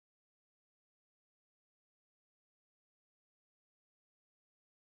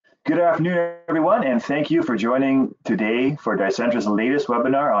Good afternoon, everyone, and thank you for joining today for Dicentra's latest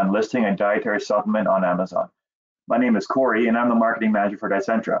webinar on listing a dietary supplement on Amazon. My name is Corey, and I'm the marketing manager for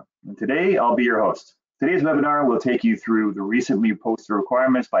Dicentra. And today, I'll be your host. Today's webinar will take you through the recently posted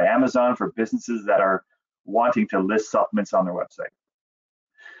requirements by Amazon for businesses that are wanting to list supplements on their website.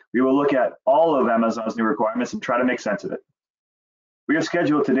 We will look at all of Amazon's new requirements and try to make sense of it. We are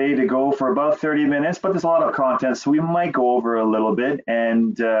scheduled today to go for about 30 minutes, but there's a lot of content, so we might go over a little bit,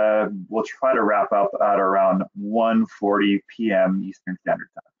 and we'll try to wrap up at around 1:40 p.m. Eastern Standard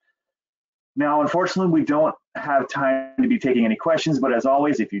Time. Now, unfortunately, we don't have time to be taking any questions, but as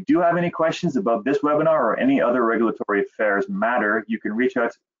always, if you do have any questions about this webinar or any other regulatory affairs matter, you can reach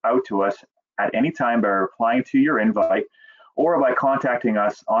out to us at any time by replying to your invite or by contacting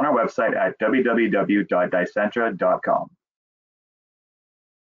us on our website at www.dicentra.com.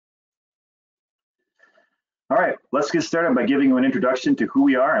 All right, let's get started by giving you an introduction to who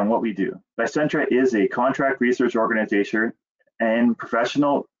we are and what we do. Dicentra is a contract research organization and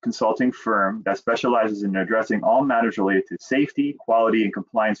professional consulting firm that specializes in addressing all matters related to safety, quality, and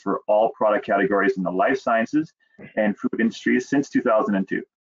compliance for all product categories in the life sciences and food industries since 2002.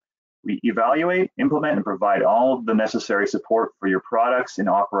 We evaluate, implement, and provide all the necessary support for your products and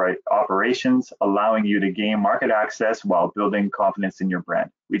operations, allowing you to gain market access while building confidence in your brand.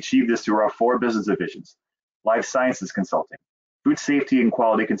 We achieve this through our 4 business divisions: life sciences consulting, food safety and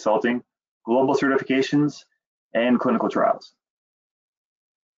quality consulting, global certifications, and clinical trials.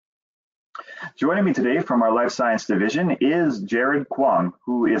 Joining me today from our life science division is Jared Kwong,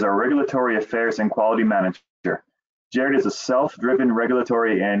 who is our regulatory affairs and quality manager. Jared is a self-driven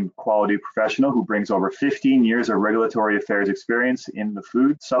regulatory and quality professional who brings over 15 years of regulatory affairs experience in the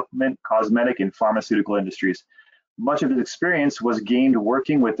food, supplement, cosmetic, and pharmaceutical industries. Much of his experience was gained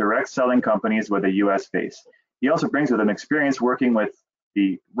working with direct selling companies with a US base. He also brings with him experience working through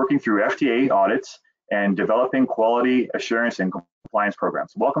FDA audits and developing quality assurance and compliance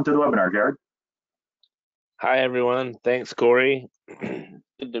programs. Welcome to the webinar, Jared. Hi, everyone. Thanks, Corey.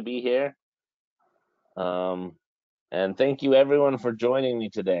 Good to be here. And thank you, everyone, for joining me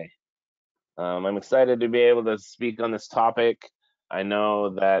today. I'm excited to be able to speak on this topic. I know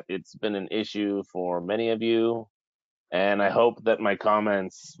that it's been an issue for many of you, and I hope that my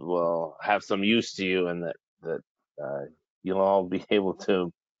comments will have some use to you and that you'll all be able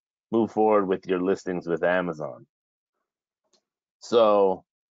to move forward with your listings with Amazon. So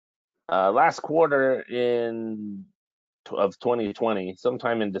last quarter of 2020,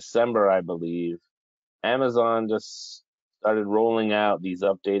 sometime in December, I believe, Amazon just started rolling out these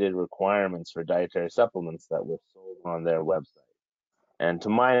updated requirements for dietary supplements that were sold on their website. And to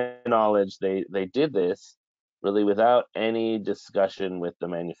my knowledge, they did this really without any discussion with the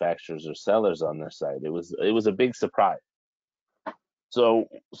manufacturers or sellers on their site. It was a big surprise. So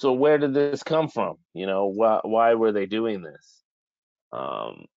where did this come from? Why were they doing this?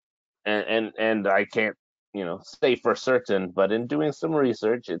 And I can't say for certain, but in doing some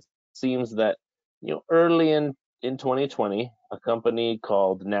research, it seems that early in 2020, a company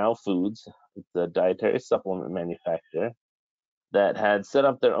called Now Foods, it's a dietary supplement manufacturer, that had set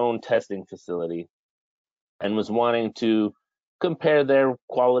up their own testing facility and was wanting to compare their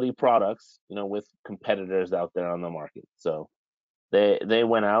quality products, with competitors out there on the market. So they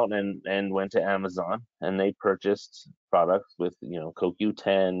went out and went to Amazon and they purchased products with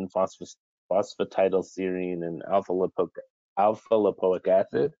CoQ10, phosphatidylserine, and alpha lipoic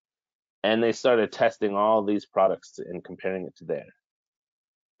acid, and they started testing all these products and comparing it to theirs.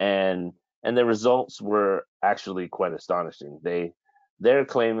 And the results were actually quite astonishing. Their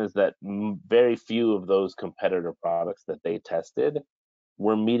claim is that very few of those competitor products that they tested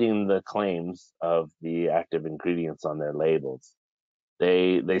were meeting the claims of the active ingredients on their labels.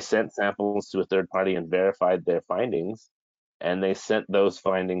 They sent samples to a third party and verified their findings, and they sent those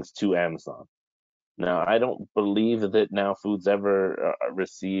findings to Amazon. Now, I don't believe that Now Foods ever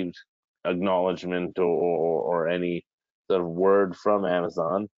received acknowledgement or any sort of word from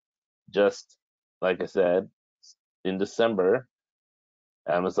Amazon. Just like I said, in December,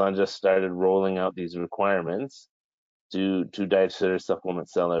 Amazon just started rolling out these requirements to dietary supplement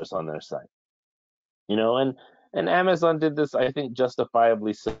sellers on their site. And Amazon did this, I think,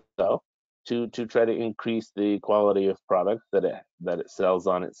 justifiably so, to try to increase the quality of products that it sells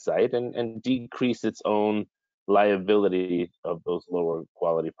on its site and decrease its own liability of those lower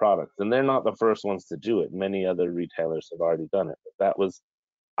quality products. And they're not the first ones to do it. Many other retailers have already done it. But that was,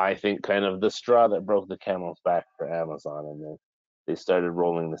 I think, kind of the straw that broke the camel's back for Amazon, and then they started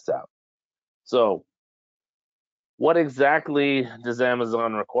rolling this out. So what exactly does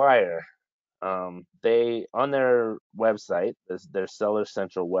Amazon require? They on their website, their Seller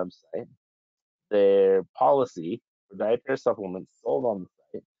Central website, their policy for dietary supplements sold on the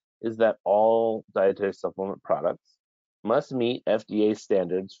site is that all dietary supplement products must meet FDA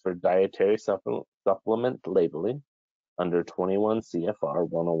standards for dietary supplement labeling under 21 CFR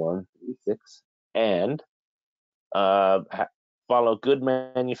 101.36 and follow good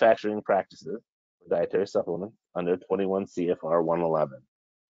manufacturing practices for dietary supplements under 21 CFR 111.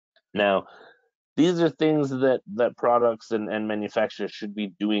 Now, these are things that products and manufacturers should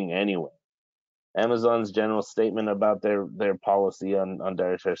be doing anyway. Amazon's general statement about their policy on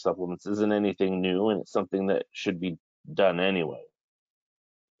dietary supplements isn't anything new, and it's something that should be done anyway.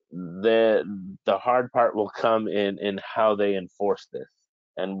 The hard part will come in how they enforce this,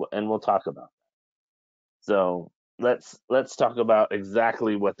 and we'll talk about that. So let's talk about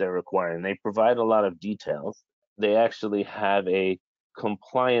exactly what they're requiring. They provide a lot of details. They actually have a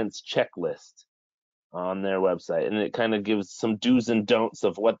compliance checklist on their website, and it kind of gives some do's and don'ts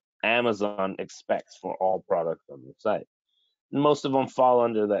of what Amazon expects for all products on their site. And most of them fall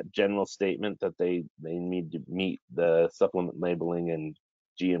under that general statement that they need to meet the supplement labeling and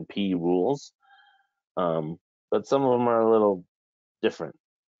GMP rules, but some of them are a little different.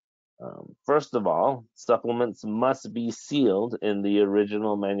 First of all, supplements must be sealed in the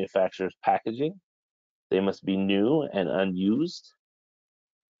original manufacturer's packaging. They must be new and unused.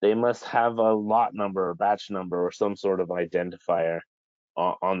 They must have a lot number or batch number or some sort of identifier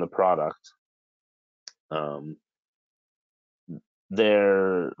on the product. Um,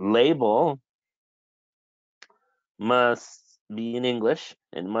 their label must be in English.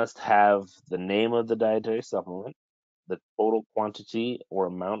 It must have the name of the dietary supplement, the total quantity or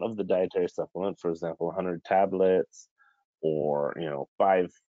amount of the dietary supplement, for example, 100 tablets or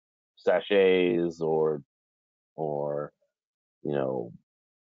 5 sachets or you know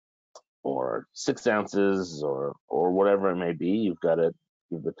or 6 ounces or whatever it may be. You've got to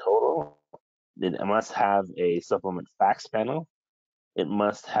give the total. It must have a supplement facts panel. It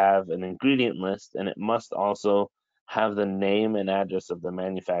must have an ingredient list, and it must also have the name and address of the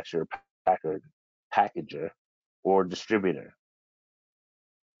manufacturer, packager, or distributor.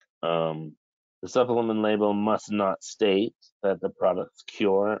 The supplement label must not state that the products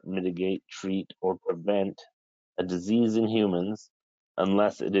cure, mitigate, treat, or prevent a disease in humans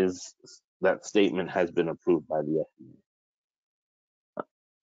unless that statement has been approved by the FDA.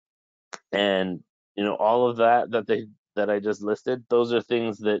 And all of that I just listed, those are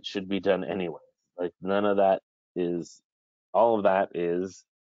things that should be done anyway. Like none of that is all of that is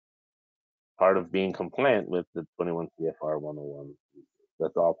part of being compliant with the 21 CFR 101.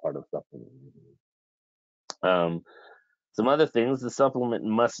 That's all part of supplement. Some other things: the supplement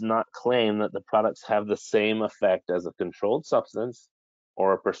must not claim that the products have the same effect as a controlled substance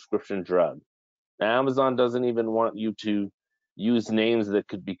or a prescription drug. Now, Amazon doesn't even want you to use names that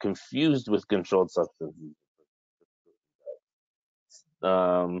could be confused with controlled substances.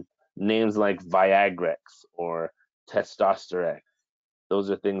 Names like Viagrex or Testosterex. Those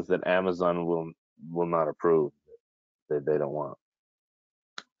are things that Amazon will not approve. They don't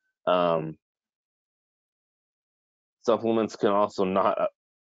want. Supplements can also not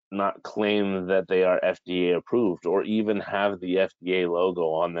claim that they are FDA approved or even have the FDA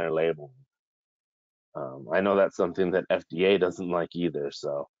logo on their label. I know that's something that FDA doesn't like either.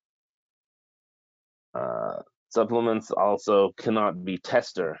 So supplements also cannot be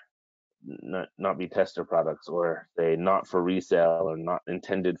not be tester products, or say not for resale or not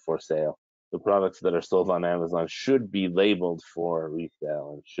intended for sale. The products that are sold on Amazon should be labeled for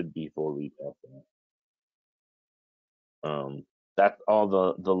resale and should be for retail sale. That's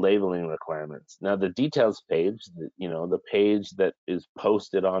all the labeling requirements. Now the details page, the page that is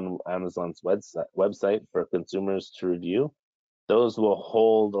posted on Amazon's website for consumers to review, those will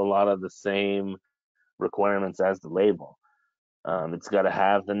hold a lot of the same requirements as the label. It's got to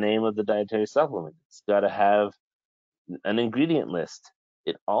have the name of the dietary supplement. It's got to have an ingredient list.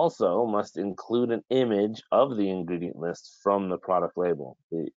 It also must include an image of the ingredient list from the product label,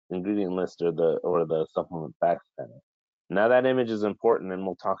 the ingredient list or the supplement facts panel. Now that image is important, and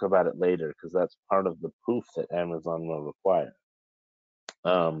we'll talk about it later because that's part of the proof that Amazon will require.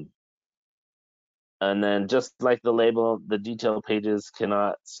 And then just like the label, the detail pages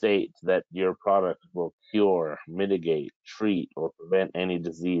cannot state that your product will cure, mitigate, treat, or prevent any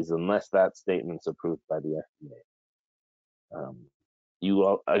disease unless that statement's approved by the FDA.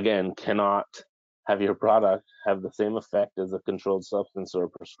 You, again, cannot have your product have the same effect as a controlled substance or a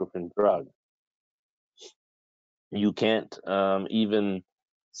prescription drug. You can't even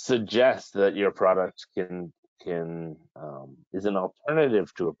suggest that your product is an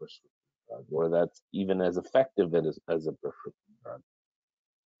alternative to a prescription drug. drug, or that's even as effective as a prescription drug.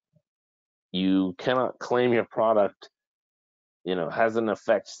 You cannot claim your product, has an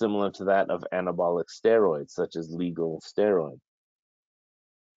effect similar to that of anabolic steroids, such as legal steroids.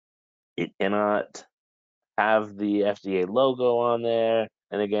 It cannot have the FDA logo on there,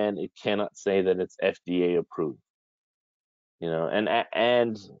 and again, it cannot say that it's FDA approved.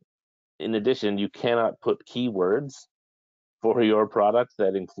 And in addition, you cannot put keywords for your product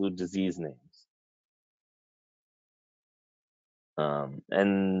that include disease names.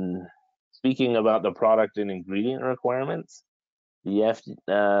 And speaking about the product and ingredient requirements,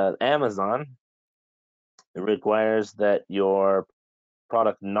 Amazon requires that your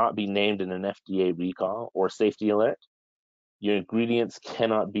product not be named in an FDA recall or safety alert. Your ingredients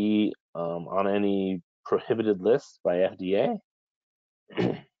cannot be on any prohibited lists by FDA.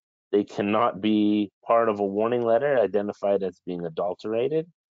 They cannot be part of a warning letter identified as being adulterated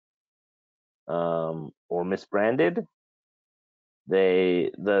or misbranded.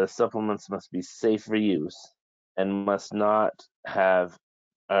 The supplements must be safe for use and must not have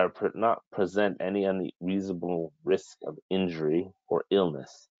not present any unreasonable risk of injury or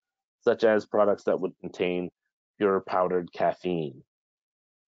illness, such as products that would contain pure powdered caffeine.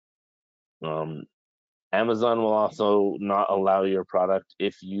 Amazon will also not allow your product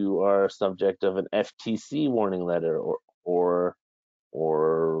if you are subject of an FTC warning letter or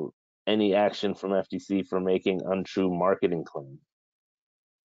any action from FTC for making untrue marketing claims.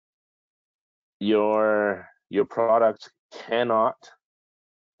 Your product cannot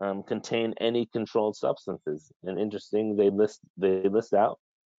contain any controlled substances. And interesting, they list out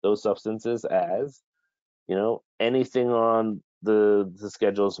those substances as, anything on the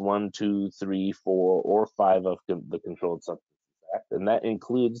schedules 1, 2, 3, 4, or 5 of the Controlled Substances Act, and that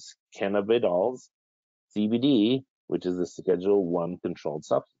includes cannabinoids, CBD, which is a Schedule 1 controlled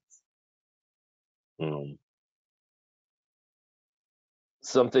substance.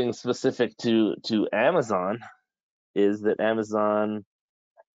 Something specific to Amazon is that Amazon,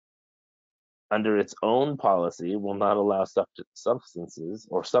 under its own policy, will not allow substances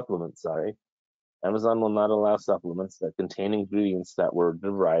or supplements. Amazon will not allow supplements that contain ingredients that were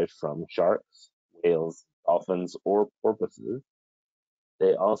derived from sharks, whales, dolphins, or porpoises.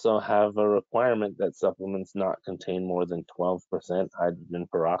 They also have a requirement that supplements not contain more than 12% hydrogen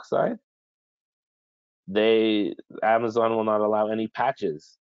peroxide. Amazon will not allow any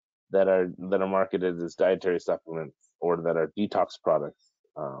patches that are marketed as dietary supplements or that are detox products.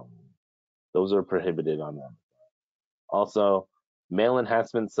 Those are prohibited on them. Also, male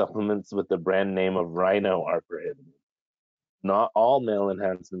enhancement supplements with the brand name of Rhino are prohibited. Not all male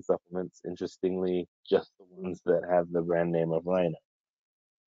enhancement supplements, interestingly, just the ones that have the brand name of Rhino.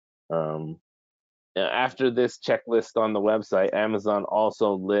 After this checklist on the website, Amazon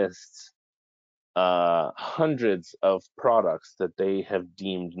also lists hundreds of products that they have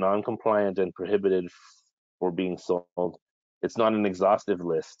deemed non-compliant and prohibited for being sold. It's not an exhaustive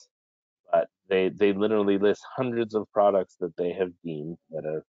list, but they literally list hundreds of products that they have deemed that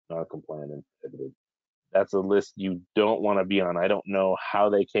are non-compliant and prohibited. That's a list you don't want to be on. I don't know how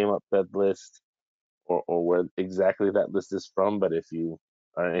they came up with that list or where exactly that list is from, but if you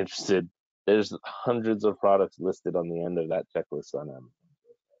are interested, there's hundreds of products listed on the end of that checklist on Amazon.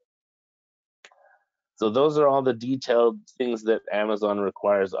 So those are all the detailed things that Amazon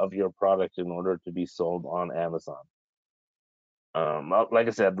requires of your product in order to be sold on Amazon. Like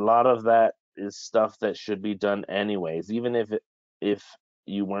I said, a lot of that is stuff that should be done anyways, even if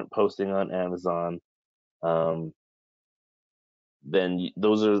you weren't posting on Amazon. Then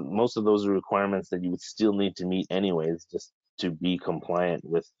most of those are requirements that you would still need to meet anyways, just to be compliant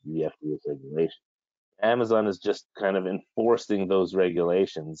with the FDA's regulation. Amazon is just kind of enforcing those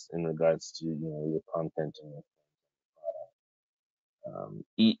regulations in regards to your content and your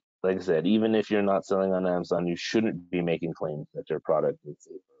product. Like I said, even if you're not selling on Amazon, you shouldn't be making claims that your product is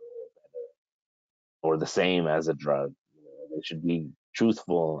safer or the same as a drug. They should be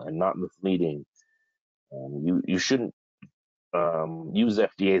truthful and not misleading. You shouldn't use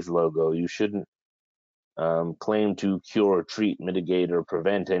FDA's logo. You shouldn't claim to cure, treat, mitigate, or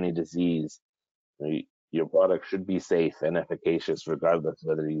prevent any disease. Your product should be safe and efficacious regardless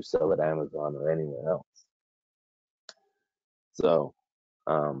whether you sell at Amazon or anywhere else. So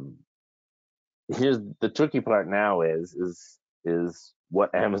here's the tricky part now is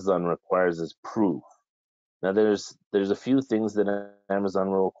what Amazon requires is proof. Now there's a few things that Amazon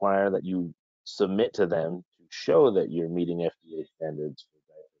will require that you submit to them to show that you're meeting FDA standards for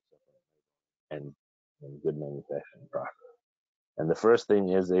dietary supplement and good manufacturing process. And the first thing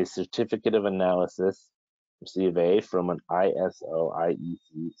is a certificate of analysis C of A from an ISO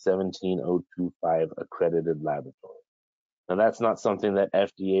IEC 17025 accredited laboratory. Now, that's not something that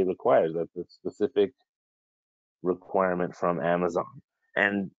FDA requires. That's a specific requirement from Amazon.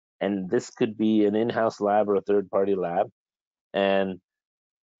 And this could be an in-house lab or a third-party lab. And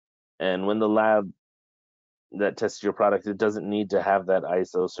when the lab that tests your product, it doesn't need to have that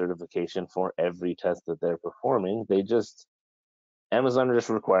ISO certification for every test that they're performing. Amazon just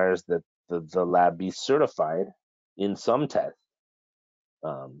requires that the lab be certified in some tests,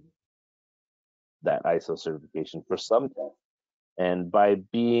 um, that ISO certification for some tests. And by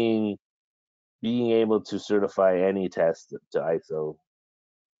being able to certify any test to ISO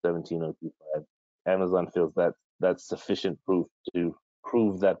 17025, Amazon feels that that's sufficient proof to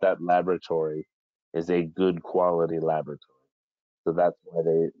prove that laboratory is a good quality laboratory. So that's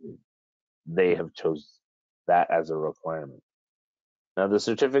why they have chose that as a requirement. Now, the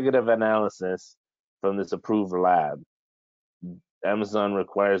certificate of analysis from this approved lab, Amazon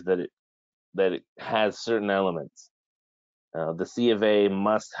requires that it has certain elements. The C of A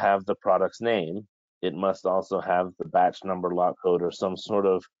must have the product's name. It must also have the batch number, lot code, or some sort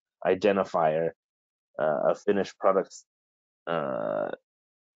of identifier, a finished product's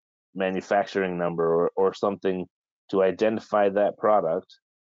manufacturing number, or something to identify that product,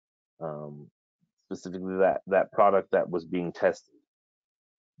 specifically that product that was being tested.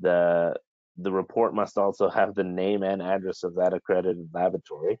 The report must also have the name and address of that accredited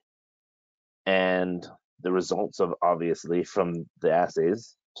laboratory, and the results of, obviously, from the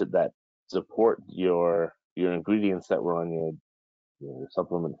assays that support your ingredients that were on your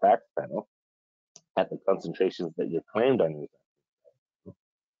supplement facts panel at the concentrations that you claimed on your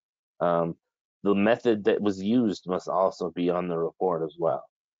the method that was used must also be on the report as well.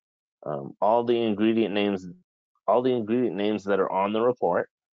 All the ingredient names that are on the report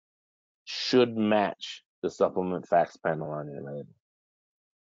should match the supplement facts panel on your label.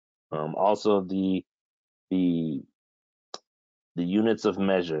 Also, the units of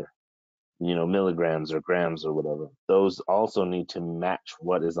measure, milligrams or grams or whatever, those also need to match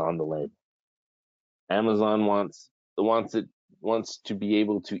what is on the label. Amazon wants to be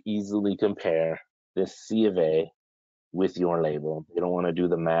able to easily compare this C of A with your label. They don't want to do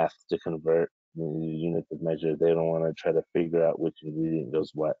the math to convert the units of measure. They don't want to try to figure out which ingredient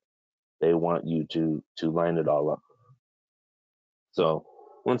goes what. They want you to line it all up. So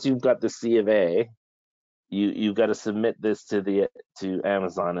once you've got the C of A, you've got to submit this to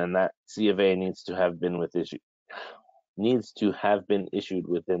Amazon, and that C of A needs to have been issued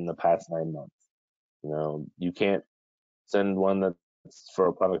within the past 9 months. You can't send one that's for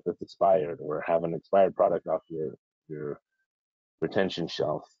a product that's expired, or have an expired product off your retention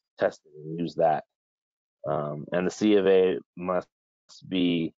shelf, test it and use that. And the C of A must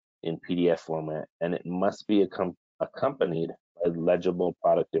be in PDF format, and it must be accompanied by legible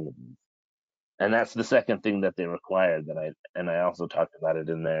product images. And that's the second thing that they require, I also talked about it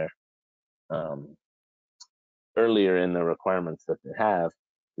in there earlier in the requirements that they have,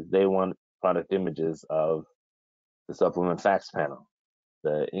 is they want product images of the supplement facts panel,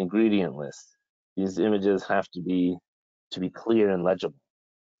 the ingredient list. These images have to be clear and legible.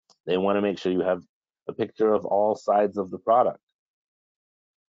 They want to make sure you have a picture of all sides of the product.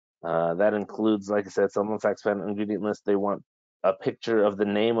 That includes, like I said, supplement facts panel ingredient list. They want a picture of the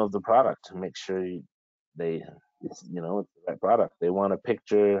name of the product to make sure it's the right product. They want a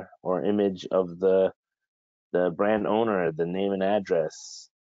picture or image of the brand owner, the name and address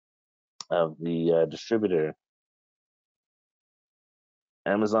of the distributor.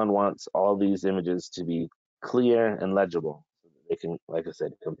 Amazon wants all these images to be clear and legible so that they can, like I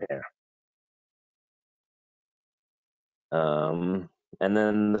said, compare. And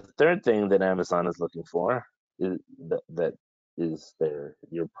then the third thing that Amazon is looking for is that is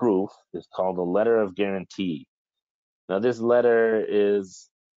your proof is called a letter of guarantee. Now, this letter is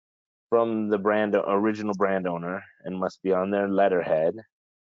from the original brand owner and must be on their letterhead,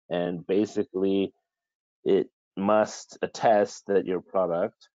 and basically it must attest that your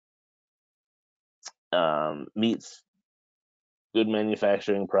product meets good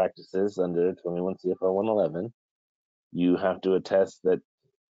manufacturing practices under 21 CFR 111. You have to attest that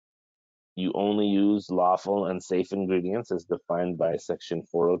you only use lawful and safe ingredients as defined by Section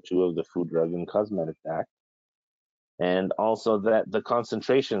 402 of the Food, Drug, and Cosmetic Act, and also that the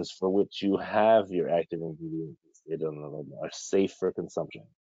concentrations for which you have your active ingredients stated on the label are safe for consumption.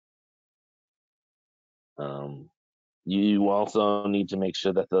 You also need to make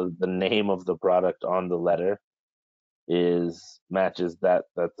sure that the name of the product on the letter matches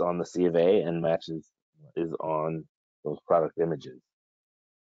that's on the C of A and is on those product images.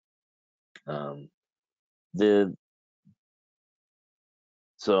 the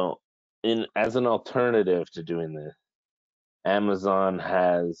so in as an alternative to doing this, Amazon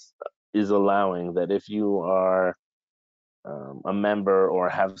is allowing that if you are a member or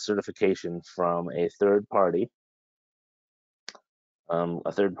have certification from a third party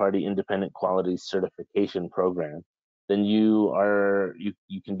independent quality certification program, then you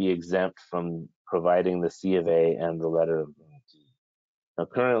can be exempt from providing the C of A and the letter of guarantee. Now,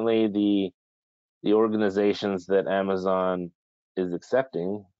 currently, the organizations that Amazon is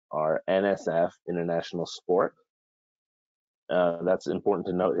accepting are NSF, International Sport. That's important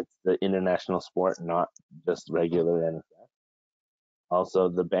to note. It's the international sport, not just regular NSF. Also,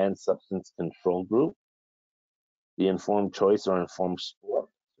 the Banned Substance Control Group, the Informed Choice or Informed Sport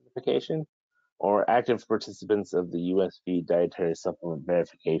certification, or active participants of the USP Dietary Supplement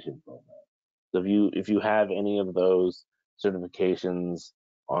Verification Program. So if you have any of those certifications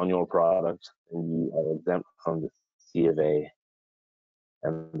on your product, then you are exempt from the C of A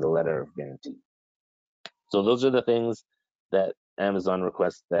and the letter of guarantee. So those are the things that Amazon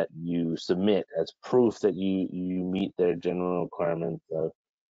requests that you submit as proof that you meet their general requirements of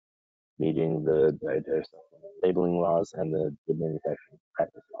meeting the dietary supplement labeling laws and the manufacturing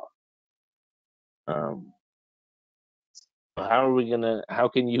practice law. How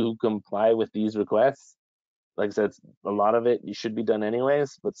can you comply with these requests? Like I said, a lot of it you should be done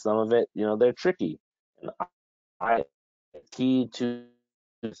anyways, but some of it, they're tricky. And I key to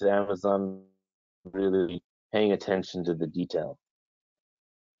Amazon really paying attention to the detail.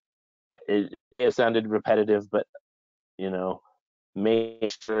 It sounded repetitive, but you know,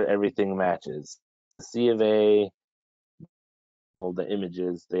 make sure everything matches. The C of A, the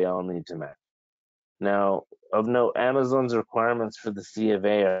images, they all need to match. Now, of note, Amazon's requirements for the C of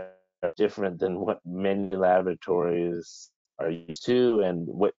A are different than what many laboratories are used to and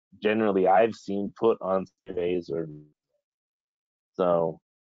what generally I've seen put on C of A's. So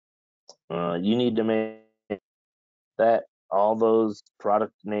you need to make that all those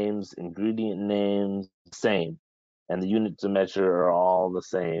product names, ingredient names, same, and the units of measure are all the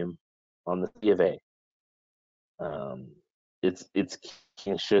same on the C of A. It's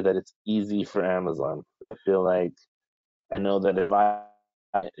making sure that it's easy for Amazon. I feel like I know that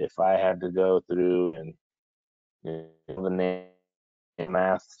if I had to go through and the name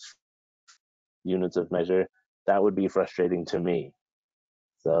math units of measure, that would be frustrating to me.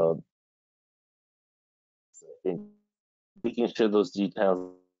 So I think making sure those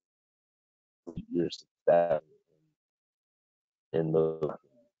details your staff in the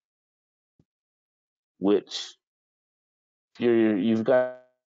which you've got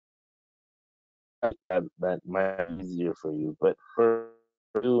that might be easier for you, but for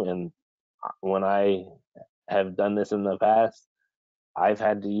you and when I have done this in the past, I've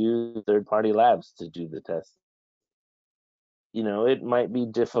had to use third party labs to do the test. It might be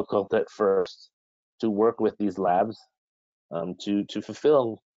difficult at first to work with these labs to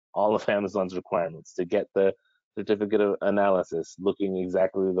fulfill all of Amazon's requirements to get the certificate of analysis looking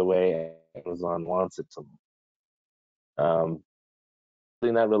exactly the way Amazon wants it to look.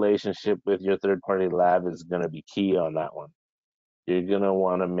 Building that relationship with your third party lab is going to be key on that one. You're going to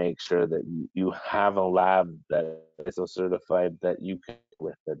want to make sure that you have a lab that is so certified that you can work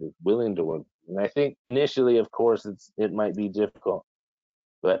with, that is willing to work. And I think initially, of course, it might be difficult,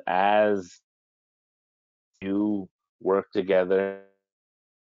 but as you work together,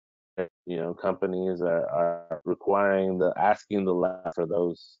 companies are asking the lab for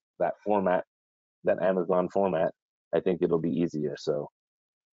that format, that Amazon format. I think it'll be easier. So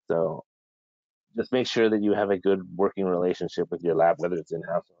just make sure that you have a good working relationship with your lab, whether it's in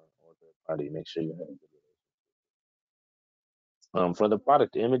house or third party. Make sure you have a good relationship. For the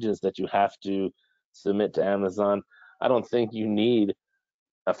product images that you have to submit to Amazon, I don't think you need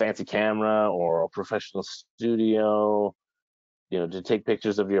a fancy camera or a professional studio, to take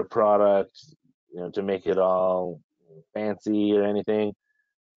pictures of your product, to make it all fancy or anything.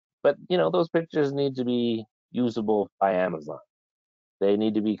 But those pictures need to be usable by Amazon. They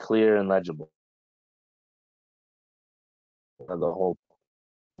need to be clear and legible. The whole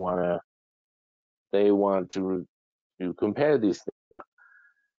wanna they want to compare these things.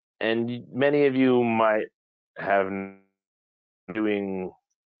 And many of you might have doing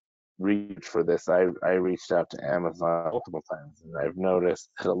research for this. I reached out to Amazon multiple times, and I've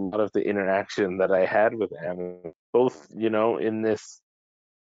noticed that a lot of the interaction that I had with Amazon, both in this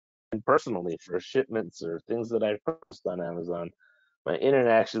and personally for shipments or things that I've purchased on Amazon, my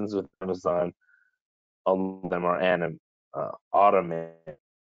interactions with Amazon, all of them are automated.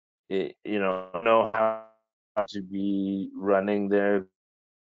 Know how to be running their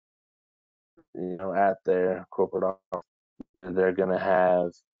at their corporate office. They're going to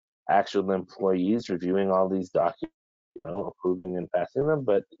have actual employees reviewing all these documents, approving and passing them,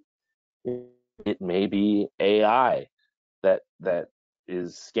 but it may be AI that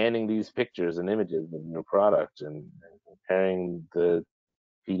is scanning these pictures and images of your product and comparing the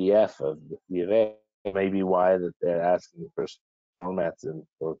PDF of the C of A. Maybe why that they're asking for formats and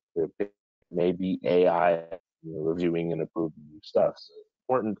for their maybe AI reviewing and approving your stuff. So it's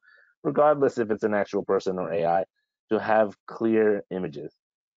important, regardless if it's an actual person or AI, to have clear images.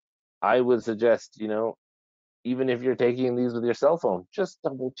 I would suggest, even if you're taking these with your cell phone, just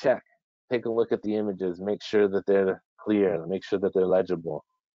double check, take a look at the images, make sure that they're clear, make sure that they're legible.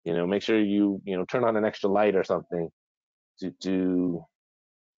 Make sure you turn on an extra light or something to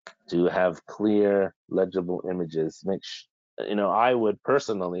have clear, legible images. I would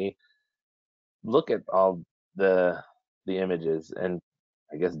personally look at all the the images and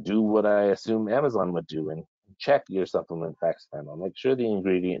I guess do what I assume Amazon would do and check your supplement facts panel. Make sure the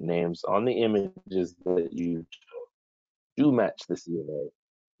ingredient names on the images that you do match the C of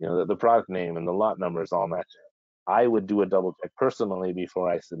A. The product name and the lot numbers all match it. I would do a double check personally before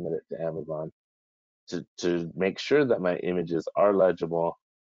I submit it to Amazon to make sure that my images are legible,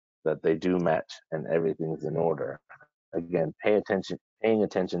 that they do match, and everything's in order. Again, paying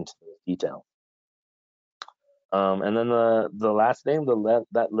attention to those details. And then the last name,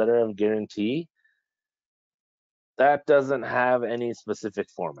 that letter of guarantee, that doesn't have any specific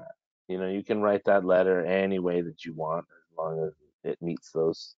format. You can write that letter any way that you want as long as it meets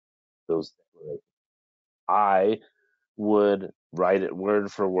those declarations. I would write it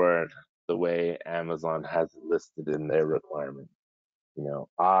word for word the way Amazon has listed in their requirement.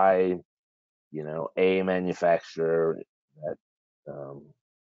 I, a manufacturer that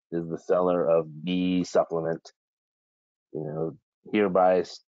is the seller of B supplement, hereby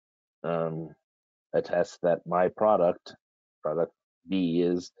um, attest that my product B,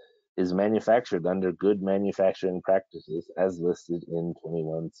 is manufactured under good manufacturing practices as listed in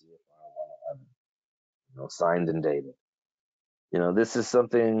 21 CFR 111, signed and dated. This is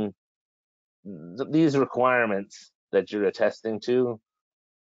something, these requirements that you're attesting to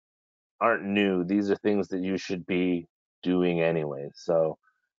aren't new. These are things that you should be doing anyway. So,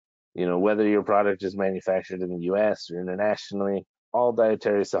 whether your product is manufactured in the US or internationally, all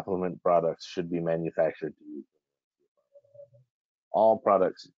dietary supplement products should be manufactured. All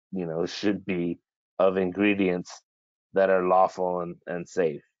products, should be of ingredients that are lawful and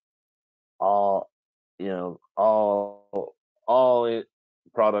safe. All, all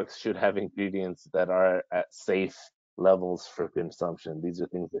products should have ingredients that are at safe levels for consumption. These are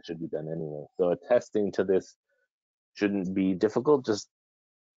things that should be done anyway. So attesting to this shouldn't be difficult. Just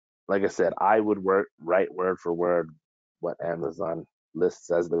like I said, I would write word for word what Amazon lists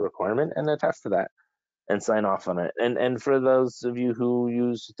as the requirement and attest to that and sign off on it. And for those of you who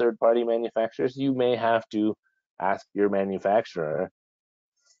use third party manufacturers, you may have to ask your manufacturer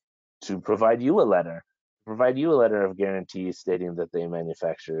to provide you a letter of guarantee stating that they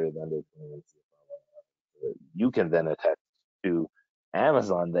manufacture it under. You can then attest to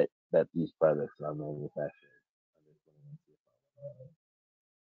Amazon that these products are manufactured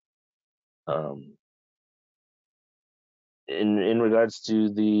under. In regards to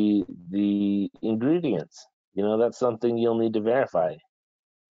the ingredients, that's something you'll need to verify.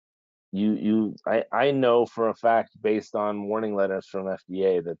 I know for a fact, based on warning letters from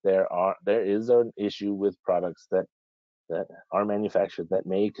FDA, that there is an issue with products that are manufactured that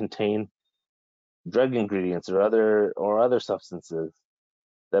may contain drug ingredients or other substances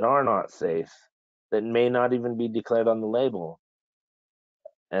that are not safe, that may not even be declared on the label.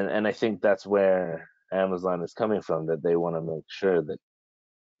 And I think that's where Amazon is coming from, that they want to make sure that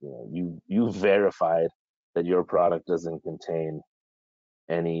you verified that your product doesn't contain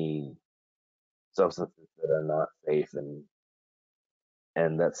any substances that are not safe,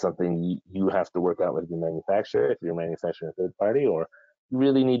 and that's something you have to work out with your manufacturer if you're manufacturing a third party, or you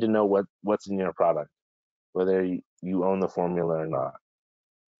really need to know what's in your product, whether you own the formula or not.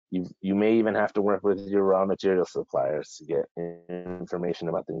 You may even have to work with your raw material suppliers to get information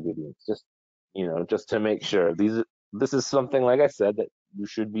about the ingredients, just to make sure. This is something, like I said, that you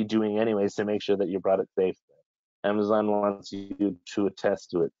should be doing anyways to make sure that your product's safe. Amazon wants you to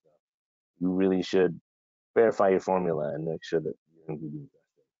attest to it. You really should verify your formula and make sure that your ingredients are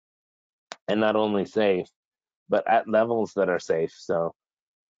safe. And not only safe, but at levels that are safe. So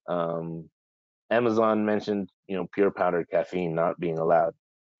Amazon mentioned, pure powdered caffeine not being allowed.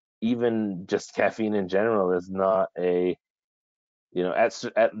 Even just caffeine in general is not at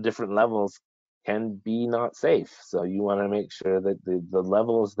different levels can be not safe. So you want to make sure that the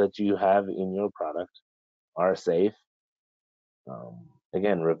levels that you have in your product are safe.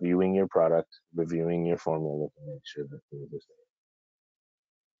 Again, reviewing your product, reviewing your formula to make sure that things are safe.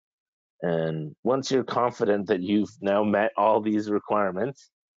 And once you're confident that you've now met all these requirements,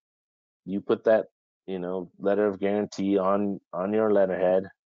 you put that, letter of guarantee on your letterhead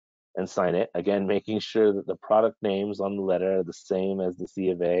and sign it. Again, making sure that the product names on the letter are the same as the C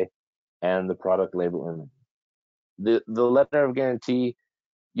of A and the product label image. The letter of guarantee,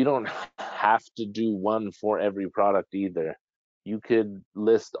 you don't have to do one for every product either. You could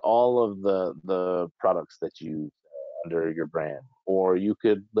list all of the products that you under your brand, or you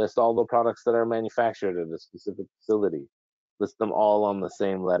could list all the products that are manufactured at a specific facility. List them all on the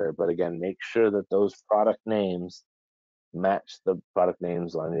same letter, but again, make sure that those product names match the product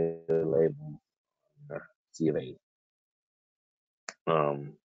names on your label or C of A.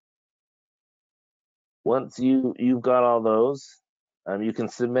 Um, Once you've got all those, you can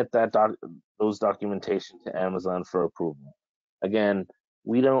submit those documentation to Amazon for approval. Again,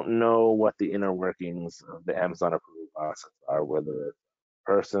 we don't know what the inner workings of the Amazon approval process are, whether it's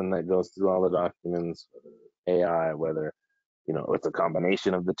a person that goes through all the documents, whether it's AI, whether it's a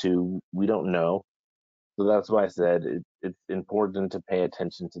combination of the two. We don't know. So that's why I said it's important to pay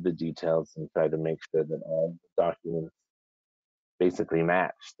attention to the details and try to make sure that all the documents basically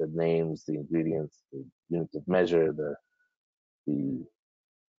match the names, the ingredients, the units of measure, the,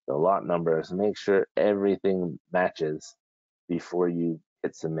 the lot numbers. Make sure everything matches before you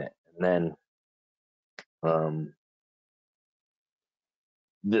hit submit. And then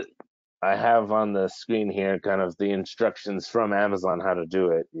the, I have on the screen here kind of the instructions from Amazon how to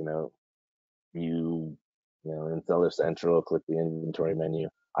do it. In Seller Central, click the inventory menu.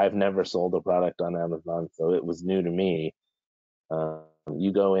 I've never sold a product on Amazon, so it was new to me.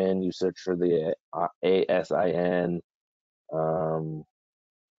 You go in, you search for the ASIN,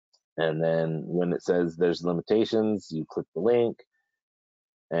 and then when it says there's limitations, you click the link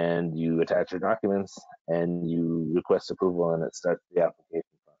and you attach your documents and you request approval, and it starts the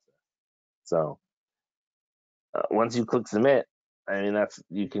application process. So once you click submit, I mean,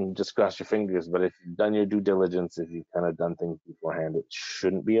 you can just cross your fingers, but if you've done your due diligence, if you've kind of done things beforehand, it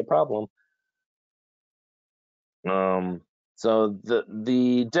shouldn't be a problem. So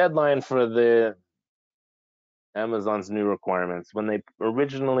the deadline for the Amazon's new requirements, when they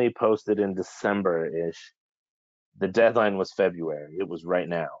originally posted in December-ish, the deadline was February. It was right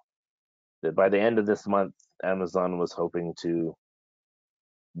now. That by the end of this month, Amazon was hoping to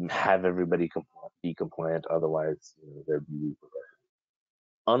have everybody be compliant. Otherwise, there'd be repercussions.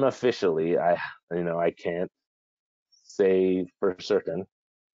 Unofficially, I can't say for certain.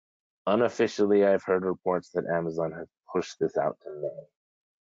 Unofficially, I've heard reports that Amazon has pushed this out to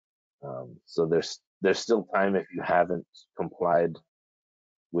May. So there's still time if you haven't complied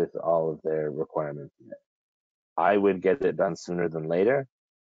with all of their requirements yet. I would get it done sooner than later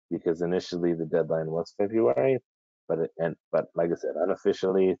because initially the deadline was February, but like I said,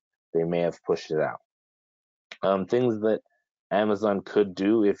 unofficially they may have pushed it out. Things that Amazon could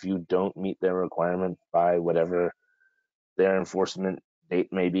do if you don't meet their requirement by whatever their enforcement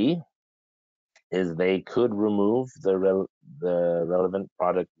date may be is they could remove the relevant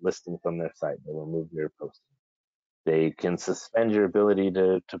product listing from their site. They remove your posting. They can suspend your ability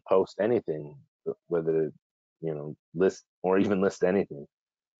to post anything, whether list or even list anything.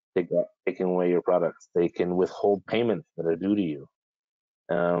 Taking away your products. They can withhold payments that are due to you.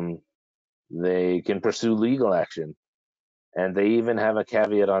 They can pursue legal action, and they even have a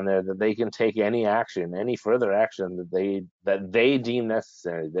caveat on there that they can take any further action that they deem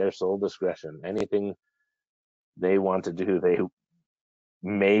necessary, their sole discretion. Anything they want to do, they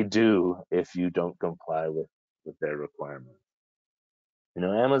may do if you don't comply with their requirements.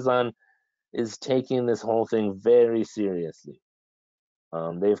 Amazon is taking this whole thing very seriously.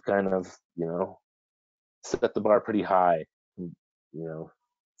 They've kind of, set the bar pretty high,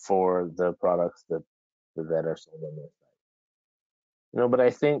 for the products that are sold on their site. But I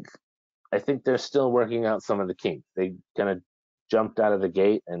think they're still working out some of the kinks. They kind of jumped out of the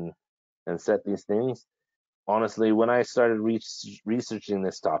gate and set these things. Honestly, when I started researching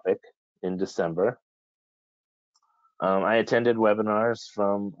this topic in December, I attended webinars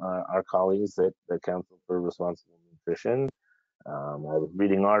from our colleagues at the Council for Responsible Nutrition. I was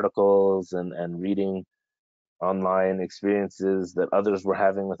reading articles and reading online experiences that others were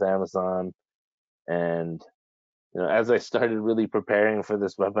having with Amazon. And as I started really preparing for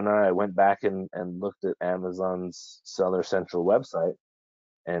this webinar, I went back and looked at Amazon's Seller Central website,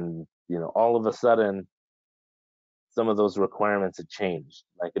 and all of a sudden some of those requirements had changed.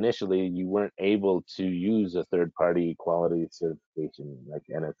 Like initially, you weren't able to use a third-party quality certification like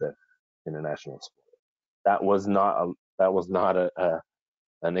NSF, International Sport. That was not a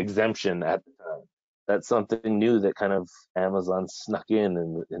an exemption at the time. That's something new that kind of Amazon snuck in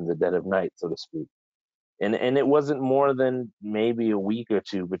the dead of night, so to speak. And it wasn't more than maybe a week or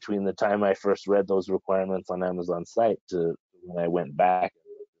two between the time I first read those requirements on Amazon's site to when I went back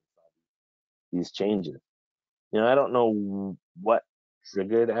and these changes. I don't know what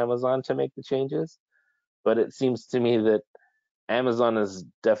triggered Amazon to make the changes, but it seems to me that Amazon is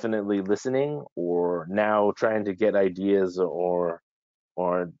definitely listening or now trying to get ideas, or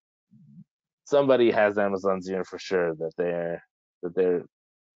somebody has Amazon's ear for sure that they're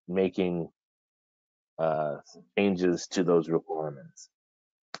making changes to those requirements.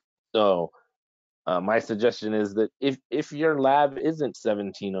 So my suggestion is that if your lab isn't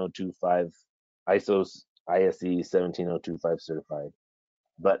 17025 ISE 17025 certified,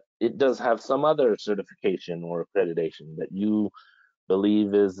 but it does have some other certification or accreditation that you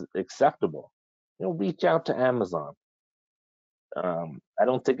believe is acceptable, reach out to Amazon. I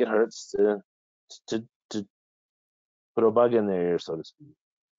don't think it hurts to put a bug in their ear, so to speak.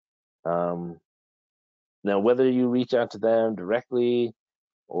 Um, Now, whether you reach out to them directly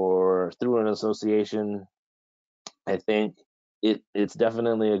or through an association, I think it's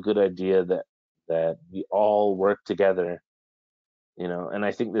definitely a good idea that we all work together, and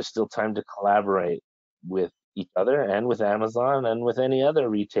I think there's still time to collaborate with each other and with Amazon and with any other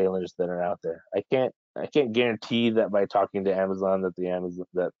retailers that are out there. I can't guarantee that by talking to Amazon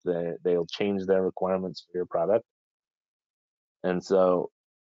that they'll change their requirements for your product. And so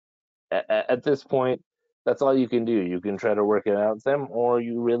at this point, that's all you can do. You can try to work it out with them, or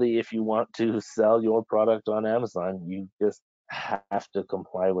you really, if you want to sell your product on Amazon, you just have to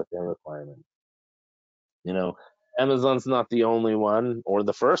comply with their requirements. You know, Amazon's not the only one or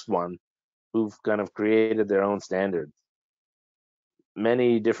the first one who've kind of created their own standards.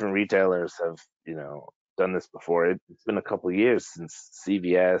 Many different retailers have, done this before. It's been a couple of years since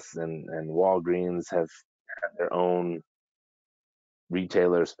CVS and Walgreens have had their own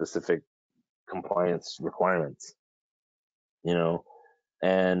retailer specific compliance requirements. You know,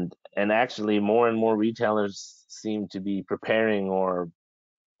 and actually more and more retailers seem to be preparing or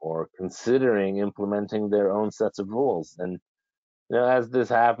considering implementing their own sets of rules. And as this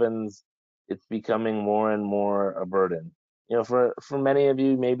happens, it's becoming more and more a burden. For many of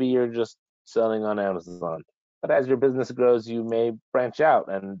you, maybe you're just selling on Amazon, but as your business grows, you may branch out,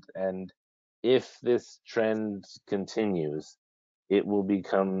 and if this trend continues, it will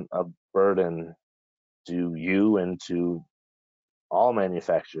become a burden to you and to all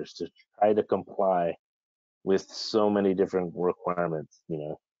manufacturers to try to comply with so many different requirements,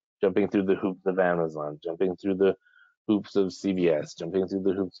 jumping through the hoops of Amazon, jumping through the hoops of CVS, jumping through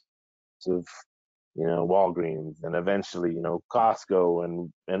the hoops of, Walgreens, and eventually, Costco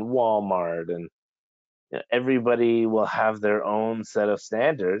and Walmart, and everybody will have their own set of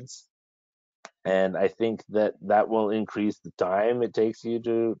standards. And I think that will increase the time it takes you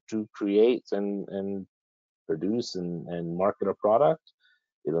to create and produce and market a product.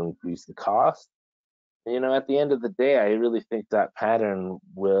 It'll increase the cost. At the end of the day, I really think that pattern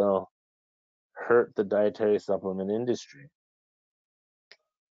will hurt the dietary supplement industry.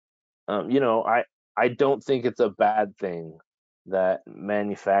 I don't think it's a bad thing that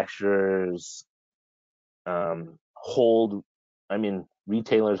manufacturers hold, I mean,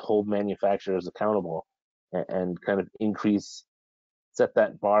 retailers hold manufacturers accountable and kind of set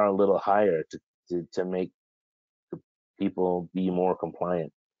that bar a little higher to make people be more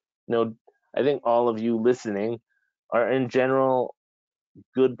compliant. I think all of you listening are in general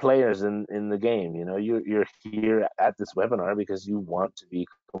good players in the game. You're here at this webinar because you want to be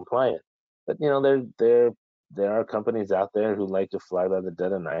compliant. But there are companies out there who like to fly by the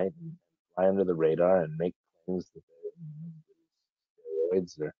dead of night and fly under the radar and make claims that they're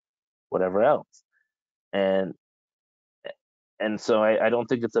steroids or whatever else. And so I don't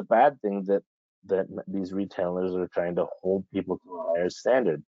think it's a bad thing that these retailers are trying to hold people to a higher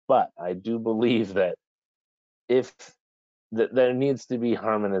standard. But I do believe that if there needs to be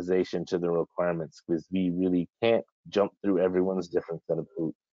harmonization to the requirements, because we really can't jump through everyone's different set of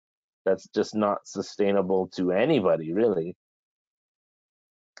hoops. That's just not sustainable to anybody, really.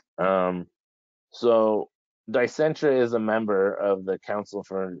 So Dicentra is a member of the Council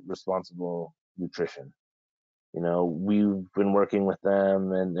for Responsible Nutrition. We've been working with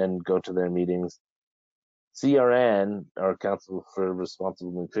them and go to their meetings. CRN, our Council for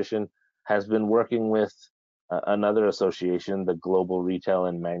Responsible Nutrition, has been working with another association, the Global Retail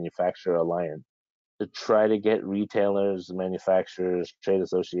and Manufacturer Alliance, to try to get retailers, manufacturers, trade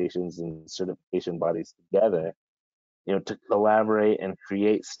associations, and certification bodies together, to collaborate and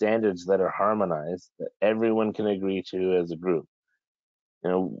create standards that are harmonized that everyone can agree to as a group. You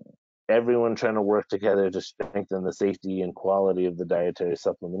know, everyone trying to work together to strengthen the safety and quality of the dietary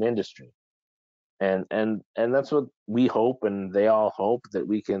supplement industry. And that's what we hope, and they all hope, that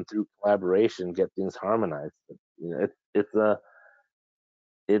we can, through collaboration, get things harmonized.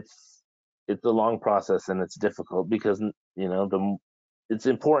 It's it's a long process, and it's difficult because it's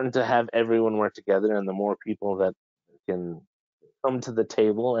important to have everyone work together, and the more people that can come to the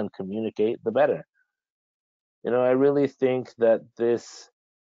table and communicate, the better. I really think that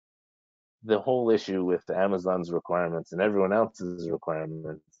the whole issue with Amazon's requirements and everyone else's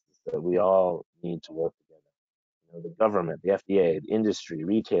requirements is that we all need to work together. The government, the FDA, the industry,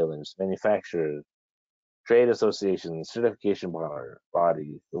 retailers, manufacturers, trade associations, certification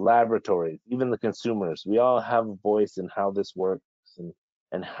bodies, the laboratories, even the consumers. We all have a voice in how this works,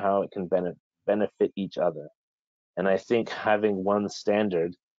 and how it can benefit each other. And I think having one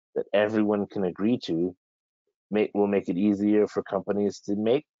standard that everyone can agree to will make it easier for companies to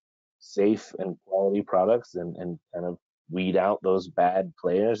make safe and quality products, and kind of weed out those bad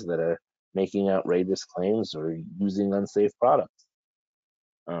players that are making outrageous claims or using unsafe products.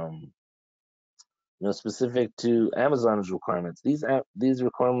 Specific to Amazon's requirements, these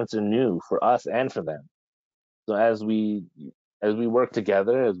requirements are new for us and for them. So as we work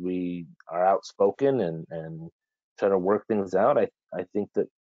together, as we are outspoken and try to work things out, I think that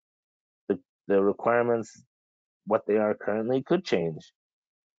the requirements, what they are currently, could change.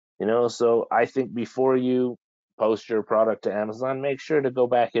 So I think before you post your product to Amazon, make sure to go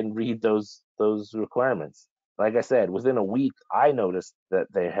back and read those requirements. Like I said, within a week, I noticed that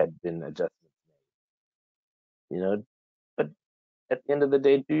there had been adjustments made. But at the end of the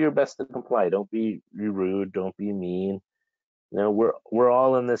day, do your best to comply. Don't be rude. Don't be mean. We're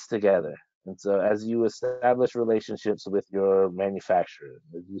all in this together. And so, as you establish relationships with your manufacturers,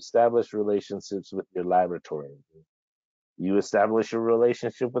 as you establish relationships with your laboratory, you establish a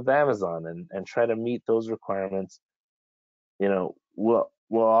relationship with Amazon, and try to meet those requirements, we'll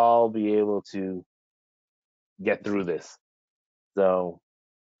all be able to get through this. So,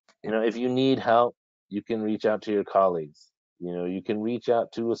 if you need help, you can reach out to your colleagues. You can reach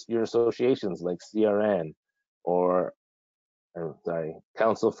out to your associations like CRN, or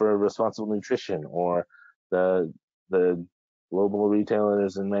Council for Responsible Nutrition, or the Global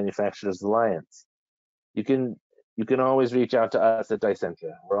Retailers and Manufacturers Alliance. You can always reach out to us at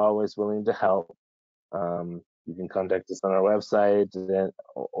Dicentra. We're always willing to help. You can contact us on our website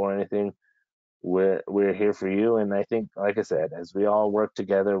or anything. We're here for you. And I think, like I said, as we all work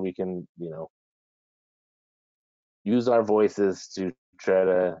together, we can use our voices to try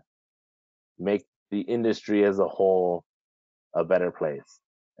to make the industry as a whole a better place.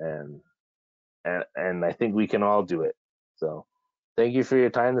 And I think we can all do it. So thank you for your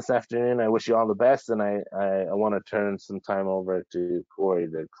time this afternoon. I wish you all the best, and I want to turn some time over to Corey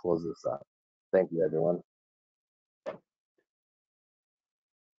to close this up. Thank you, everyone.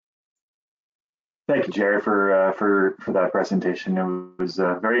 Thank you, Jerry, for that presentation. It was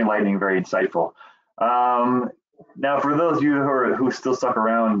very enlightening, very insightful. Now, for those of you who still stuck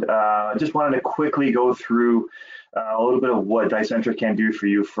around, I just wanted to quickly go through a little bit of what Dicentra can do for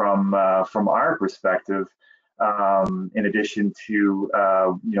you from our perspective. In addition to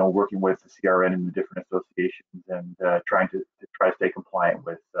working with the CRN and the different associations, and trying to stay compliant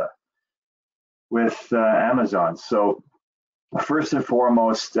with Amazon. So first and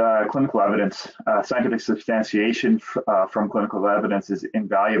foremost, clinical evidence, scientific substantiation from clinical evidence is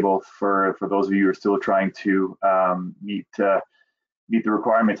invaluable for those of you who are still trying to meet the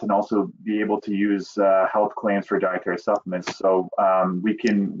requirements, and also be able to use health claims for dietary supplements. So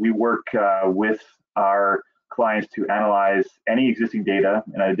we work with our clients to analyze any existing data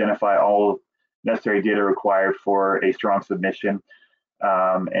and identify all necessary data required for a strong submission,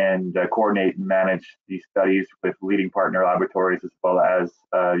 and coordinate and manage these studies with leading partner laboratories, as well as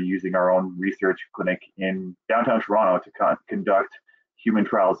using our own research clinic in downtown Toronto to conduct human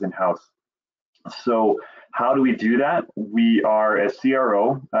trials in-house. So how do we do that? We are a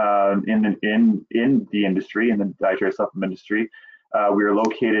CRO in the industry, in the dietary supplement industry. We are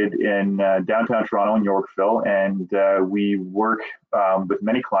located in downtown Toronto in Yorkville, and we work with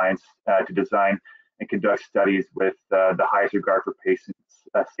many clients to design and conduct studies with the highest regard for patients'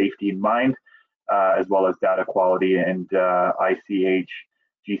 safety in mind, as well as data quality and ICH,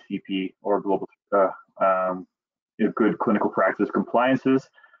 GCP, or global good clinical practice compliances.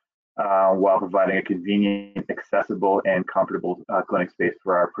 while providing a convenient, accessible, and comfortable clinic space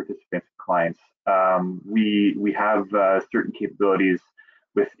for our participants and clients. We have certain capabilities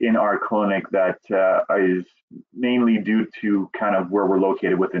within our clinic that is mainly due to kind of where we're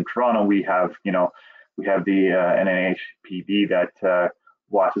located within Toronto. We have the NNHPB that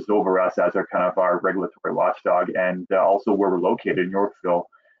watches over us as our regulatory watchdog, and also where we're located in Yorkville,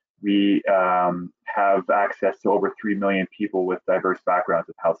 we have access to over 3 million people with diverse backgrounds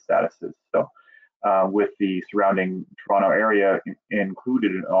and health statuses. So with the surrounding Toronto area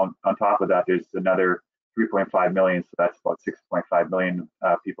included on top of that, there's another 3.5 million. So that's about 6.5 million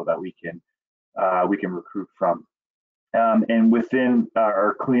people that we can recruit from. And within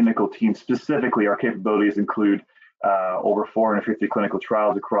our clinical team specifically, our capabilities include over 450 clinical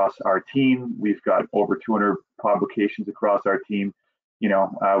trials across our team. We've got over 200 publications across our team.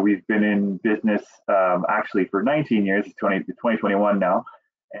 We've been in business actually for 19 years, 2021 now,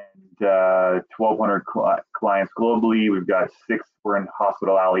 and 1,200 clients globally. We've got 6, we're in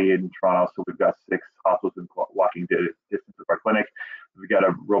Hospital Alley in Toronto, so we've got 6 hospitals in walking distance of our clinic. We've got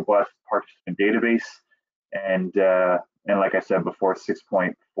a robust participant database, and like I said before,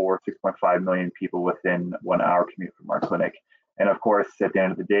 6.5 million people within 1 hour commute from our clinic. And of course, at the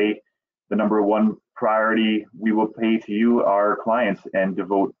end of the day, the number one priority we will pay to you, our clients, and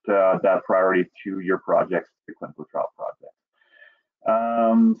devote that priority to your projects, your clinical trial projects.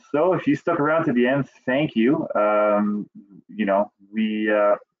 So if you stuck around to the end, thank you. We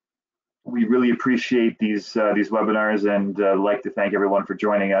really appreciate these webinars, and like to thank everyone for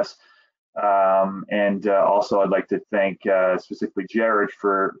joining us. And also, I'd like to thank specifically Jared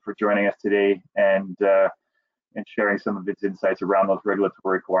for joining us today and sharing some of its insights around those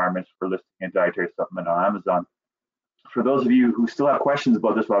regulatory requirements for listing a dietary supplement on Amazon. For those of you who still have questions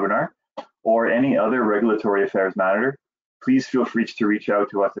about this webinar or any other regulatory affairs matter, please feel free to reach out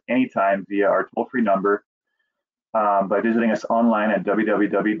to us at any time via our toll-free number, by visiting us online at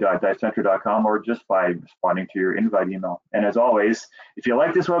www.dicentra.com, or just by responding to your invite email. And as always, if you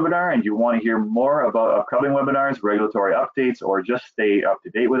like this webinar and you want to hear more about upcoming webinars, regulatory updates, or just stay up to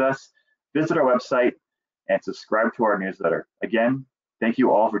date with us, visit our website and subscribe to our newsletter. Again, thank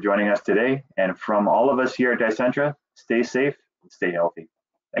you all for joining us today. And from all of us here at Dicentra, stay safe and stay healthy.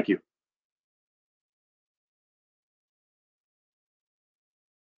 Thank you.